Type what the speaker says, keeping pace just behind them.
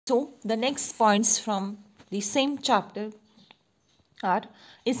So the next points from the same chapter are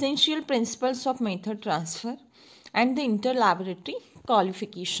essential principles of method transfer and the interlaboratory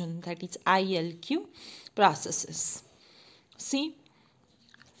qualification, that is ILQ processes. See,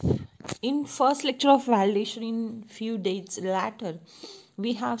 in first lecture of validation, in few days later,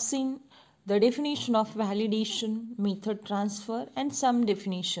 we have seen the definition of validation, method transfer and some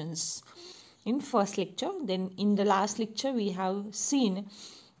definitions in first lecture. Then in the last lecture we have seen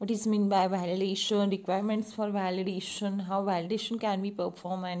what is meant by validation, requirements for validation, how validation can be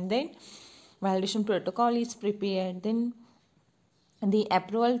performed, and then validation protocol is prepared, then the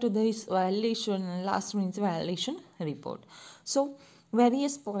approval to this validation, and last means validation report. So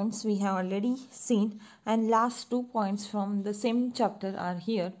various points we have already seen, and last 2 points from the same chapter are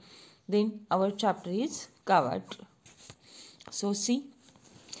here. Then our chapter is covered. So see,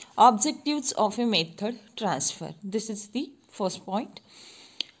 objectives of a method transfer. This is the first point.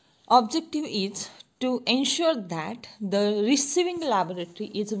 Objective is to ensure that the receiving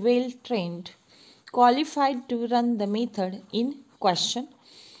laboratory is well trained, qualified to run the method in question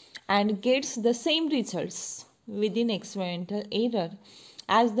and gets the same results within experimental error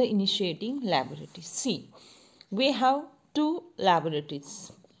as the initiating laboratory. See, we have two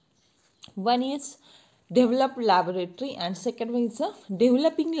laboratories. One is developed laboratory and second one is a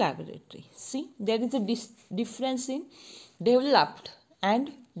developing laboratory. See, there is a difference in developed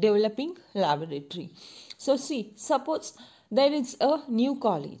and developing laboratory. So see, suppose there is a new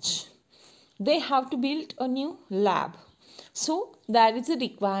college. They have to build a new lab. So there is a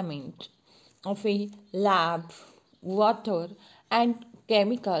requirement of a lab, water and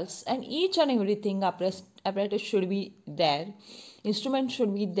chemicals, and each and everything apparatus should be there. Instrument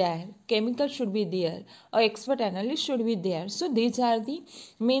should be there, chemical should be there, or expert analyst should be there. So these are the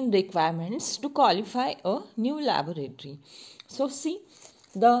main requirements to qualify a new laboratory. So see,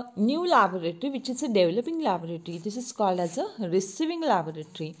 the new laboratory, which is a developing laboratory, this is called as a receiving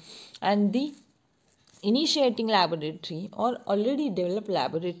laboratory, and the initiating laboratory or already developed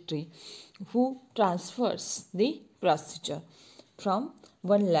laboratory who transfers the procedure from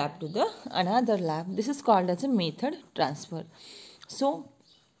one lab to the another lab, this is called as a method transfer. So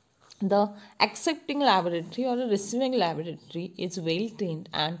the accepting laboratory or a receiving laboratory is well trained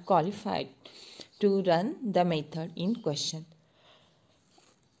and qualified to run the method in question,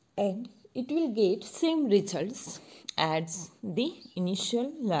 and it will get same results as the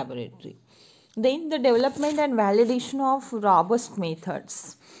initial laboratory. Then the development and validation of robust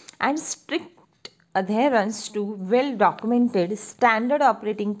methods and strict adherence to well documented standard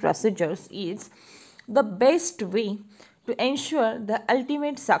operating procedures is the best way to ensure the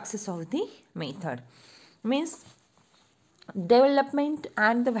ultimate success of the method. Means development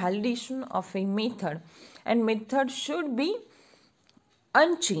and the validation of a method, and method should be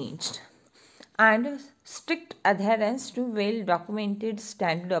unchanged, and strict adherence to well documented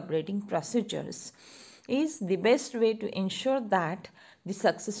standard operating procedures is the best way to ensure that the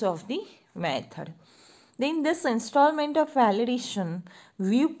success of the method. Then this installment of validation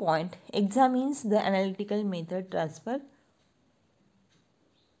viewpoint examines the analytical method transfer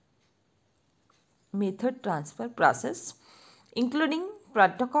process, including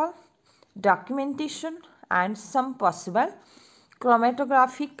protocol, documentation and some possible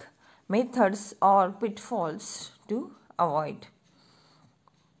chromatographic methods or pitfalls to avoid.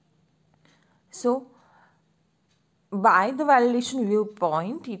 So by the validation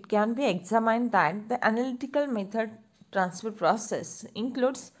viewpoint, it can be examined that the analytical method transfer process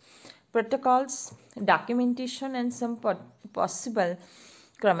includes protocols, documentation and some possible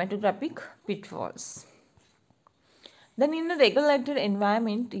chromatographic pitfalls. Then in a regulated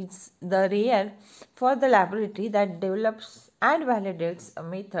environment, it's the rare for the laboratory that develops and validates a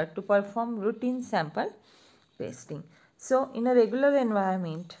method to perform routine sample testing. So in a regular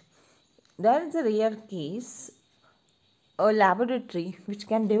environment, there is a rare case a laboratory which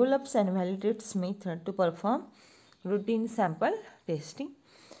can develop and validates method to perform routine sample testing.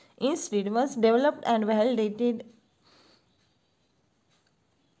 Instead, once developed and validated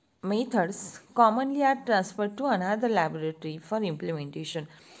methods commonly are transferred to another laboratory for implementation.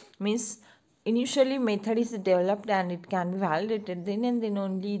 Means initially method is developed and it can be validated, then and then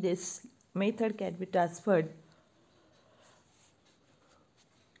only this method can be transferred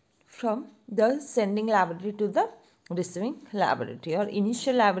from the sending laboratory to the receiving laboratory, or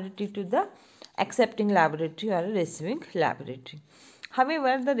initial laboratory to the accepting laboratory or receiving laboratory.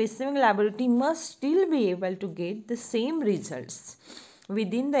 However, the receiving laboratory must still be able to get the same results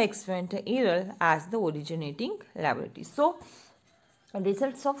within the experimental error as the originating laboratory. So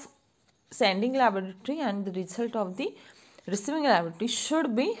results of sending laboratory and the result of the receiving laboratory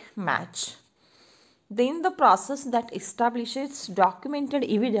should be matched. Then the process that establishes documented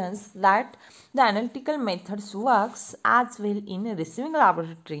evidence that the analytical methods works as well in a receiving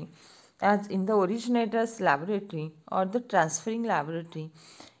laboratory as in the originator's laboratory or the transferring laboratory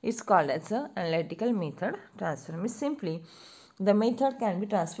is called as a analytical method transfer. Means simply the method can be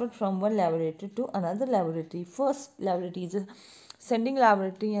transferred from one laboratory to another laboratory. First laboratory is a sending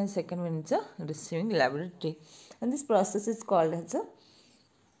laboratory and second one is a receiving laboratory, and this process is called as a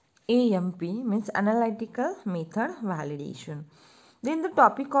AMP, means Analytical Method Validation. Then the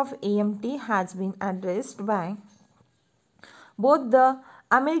topic of AMT has been addressed by both the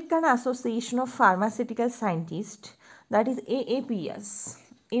American Association of Pharmaceutical Scientists, that is AAPS,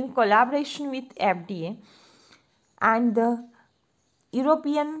 in collaboration with FDA, and the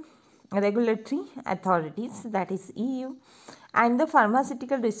European regulatory authorities, that is EU, and the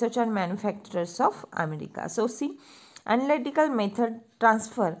Pharmaceutical Research and Manufacturers of America. So see, analytical method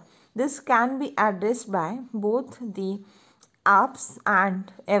transfer, this can be addressed by both the APS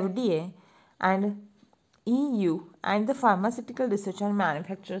and FDA and EU and the Pharmaceutical Research and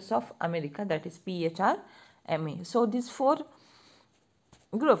Manufacturers of America, that is PHRMA. So these four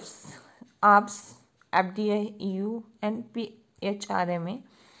groups, APS, FDA, EU and PHRMA,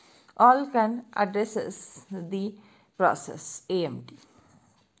 all can address the process AMT.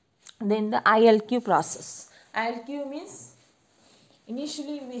 Then the ILQ process. ILQ means,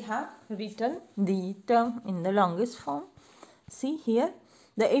 initially we have written the term in the longest form. See here,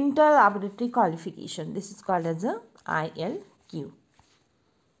 the Interlaboratory qualification, this is called as a ILQ.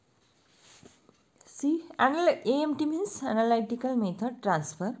 See, AMT means analytical method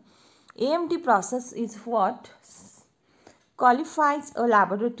transfer. AMT process is what qualifies a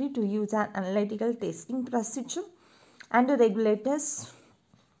laboratory to use an analytical testing procedure, and the regulators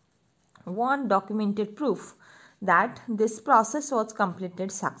want documented proof that this process was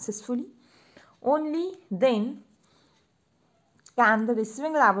completed successfully. Only then can the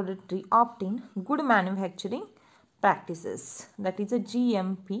receiving laboratory obtain good manufacturing practices, that is a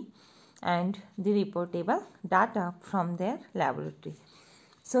GMP, and the reportable data from their laboratory.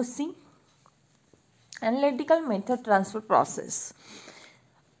 So see, analytical method transfer process,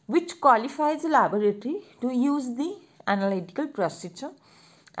 which qualifies the laboratory to use the analytical procedure,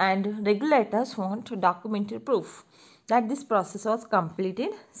 and regulators want documented proof that this process was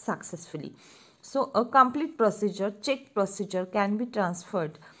completed successfully. So a complete procedure, checked procedure, can be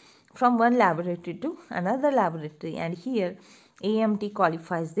transferred from one laboratory to another laboratory, and here AMT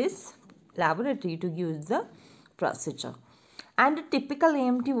qualifies this laboratory to use the procedure. And a typical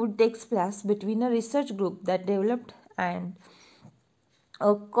AMT would take place between a research group that developed and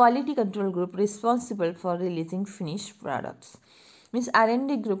a quality control group responsible for releasing finished products. Means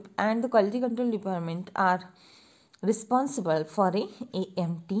R&D group and the quality control department are responsible for a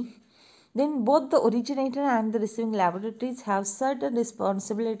AMT. Then both the originator and the receiving laboratories have certain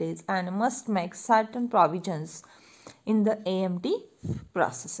responsibilities and must make certain provisions in the AMT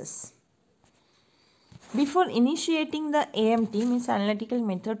processes. Before initiating the AMT, means analytical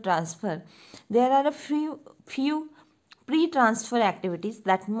method transfer, there are a few pre-transfer activities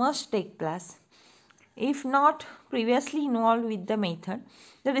that must take place. If not previously involved with the method,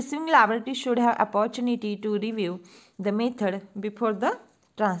 the receiving laboratory should have opportunity to review the method before the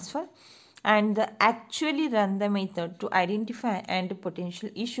transfer and actually run the method to identify and potential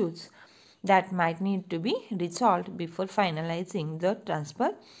issues that might need to be resolved before finalizing the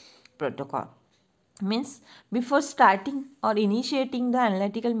transfer protocol. Means before starting or initiating the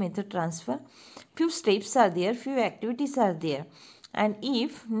analytical method transfer, few steps are there, few activities are there, and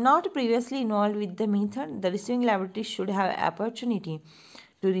if not previously involved with the method, the receiving laboratory should have opportunity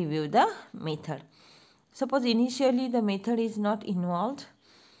to review the method. Suppose initially the method is not involved,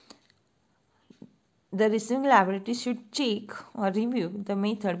 the receiving laboratory should check or review the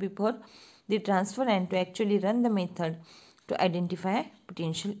method before the transfer and to actually run the method to identify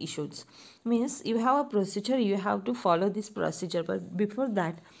potential issues. Means you have a procedure, you have to follow this procedure, but before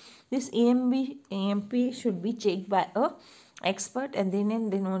that this AMP should be checked by a expert, and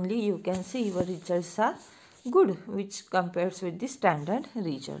then only you can see your results are good, which compares with the standard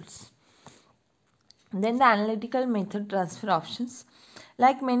results. Then the analytical method transfer options.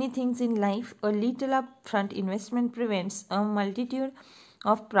 Like many things in life, a little upfront investment prevents a multitude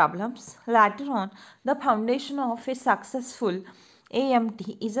of problems. Later on, the foundation of a successful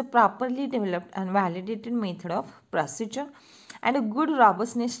AMT is a properly developed and validated method of procedure, and a good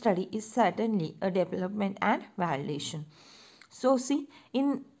robustness study is certainly a development and validation. So see,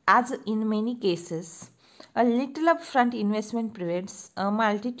 as in many cases, a little upfront investment prevents a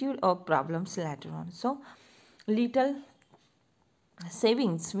multitude of problems later on. So little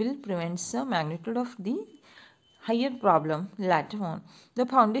savings will prevent the magnitude of the higher problem later on. The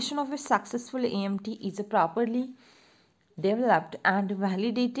foundation of a successful AMT is a properly developed and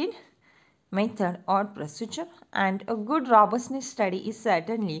validated method or procedure, and a good robustness study is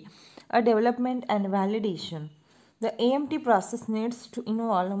certainly a development and validation. The AMT process needs to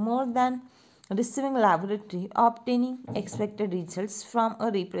involve more than receiving laboratory obtaining expected results from a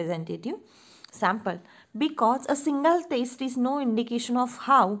representative sample, because a single test is no indication of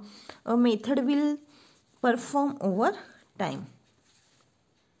how a method will perform over time.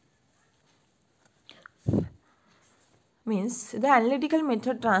 Means the analytical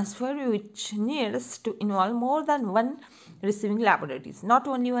method transfer, which needs to involve more than one receiving laboratories. Not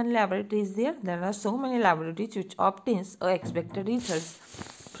only one laboratory is there are so many laboratories which obtains expected results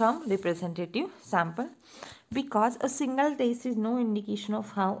from representative sample, because a single test is no indication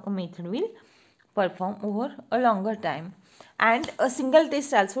of how a method will perform over a longer time, and a single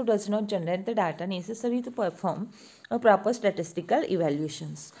test also does not generate the data necessary to perform a proper statistical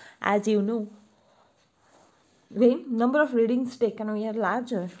evaluations. As you know, when number of readings taken are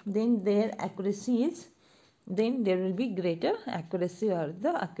larger, then their accuracy is, then there will be greater accuracy, or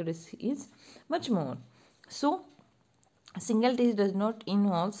the accuracy is much more. So single test does not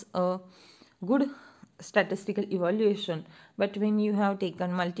involve a good statistical evaluation, but when you have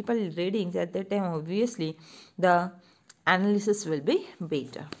taken multiple readings at that time, obviously the analysis will be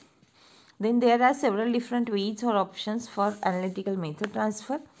better. Then there are several different ways or options for analytical method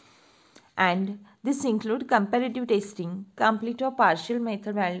transfer, and this include comparative testing, complete or partial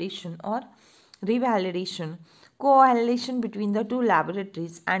method validation or revalidation, co-validation between the two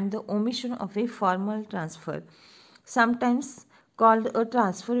laboratories, and the omission of a formal transfer, sometimes called a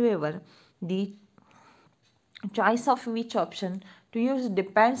transfer waiver. The choice of which option to use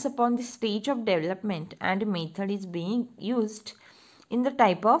depends upon the stage of development and method is being used, in the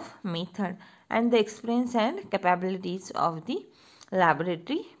type of method, and the experience and capabilities of the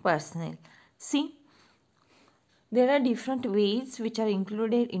laboratory personnel. See, there are different ways which are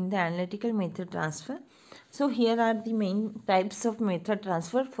included in the analytical method transfer. So here are the main types of method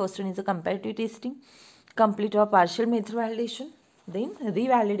transfer. First one is the comparative testing, complete or partial method validation, then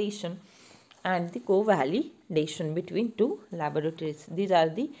revalidation, and the co-validation between two laboratories. These are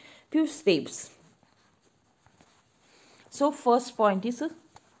the few steps. So first point is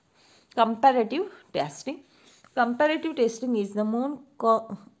comparative testing. Comparative testing is the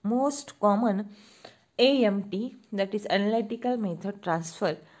most common AMT, that is analytical method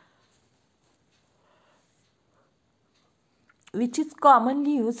transfer, which is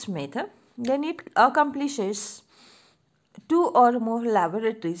commonly used method. Then it accomplishes two or more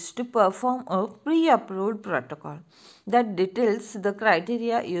laboratories to perform a pre-approved protocol that details the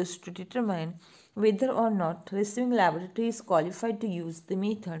criteria used to determine whether or not receiving laboratory is qualified to use the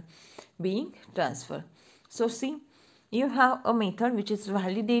method being transferred. So see, you have a method which is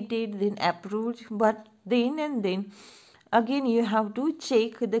validated, then approved, but then again you have to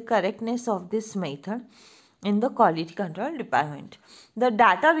check the correctness of this method in the quality control department. The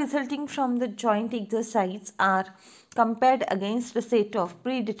data resulting from the joint exercise are compared against a set of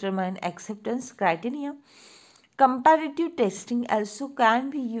predetermined acceptance criteria. Comparative testing also can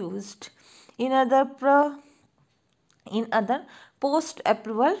be used in other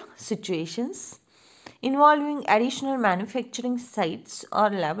post-approval situations involving additional manufacturing sites or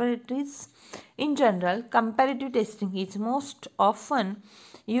laboratories. In general, comparative testing is most often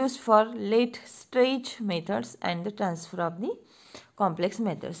used for late stage methods and the transfer of the complex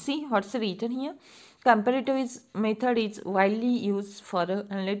methods. See what's written here. Comparative method is widely used for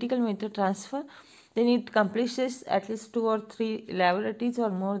analytical method transfer. Then it accomplishes at least 2 or 3 laboratories, or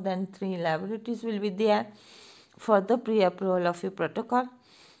more than 3 laboratories will be there for the pre-approval of a protocol.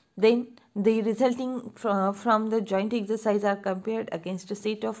 Then the resulting from the joint exercise are compared against a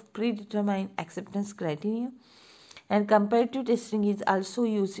set of predetermined acceptance criteria. And comparative testing is also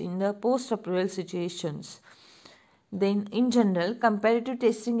used in the post-approval situations. Then in general, comparative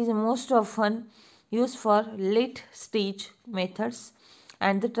testing is most often used for late stage methods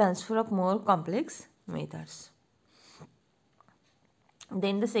and the transfer of more complex methods.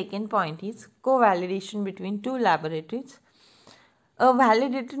 Then the second point is co-validation between two laboratories. A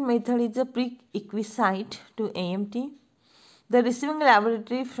validated method is a prerequisite to AMT. The receiving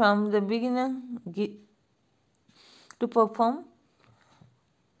laboratory from the beginning to perform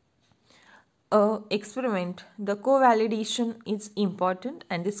a experiment, the co-validation is important,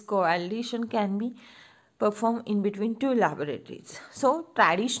 and this co-validation can be performed in between two laboratories. So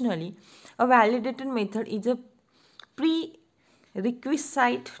traditionally, a validated method is a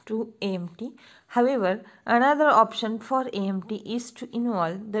requisite to AMT. However, another option for AMT is to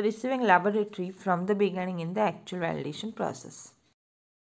involve the receiving laboratory from the beginning in the actual validation process.